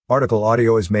Article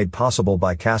audio is made possible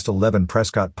by Cast 11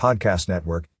 Prescott Podcast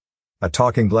Network, a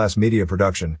Talking Glass media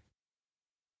production.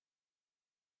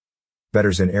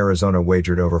 Bettors in Arizona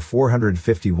wagered over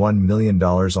 $451 million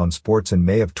on sports in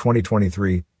May of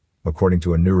 2023, according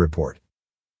to a new report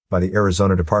by the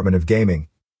Arizona Department of Gaming.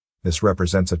 This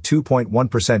represents a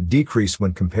 2.1% decrease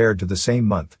when compared to the same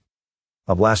month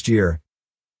of last year.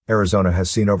 Arizona has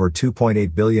seen over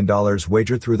 $2.8 billion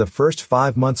wagered through the first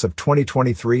 5 months of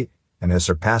 2023 and has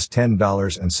surpassed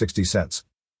 $10.60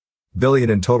 billion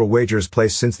in total wagers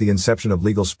placed since the inception of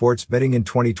legal sports betting in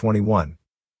 2021.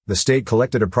 The state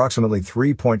collected approximately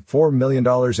 $3.4 million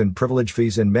in privilege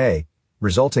fees in May,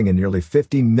 resulting in nearly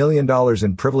 $50 million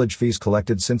in privilege fees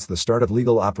collected since the start of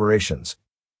legal operations.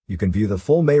 You can view the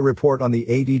full May report on the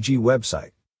ADG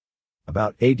website.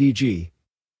 About ADG.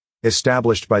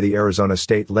 Established by the Arizona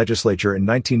State Legislature in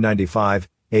 1995,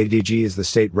 ADG is the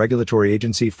state regulatory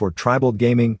agency for tribal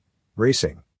gaming,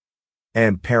 racing,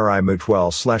 and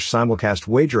pari-mutuel/simulcast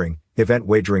wagering, event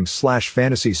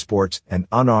wagering/fantasy sports, and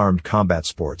unarmed combat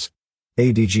sports.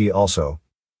 ADG also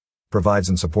provides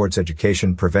and supports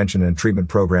education, prevention, and treatment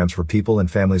programs for people and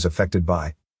families affected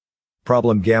by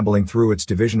problem gambling through its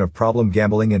Division of Problem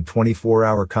Gambling and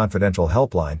 24-hour confidential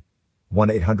helpline,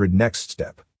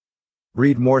 1-800-NEXT-STEP.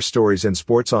 Read more stories and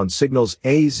sports on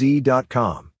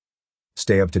signalsaz.com.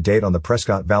 Stay up to date on the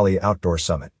Prescott Valley Outdoor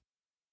Summit.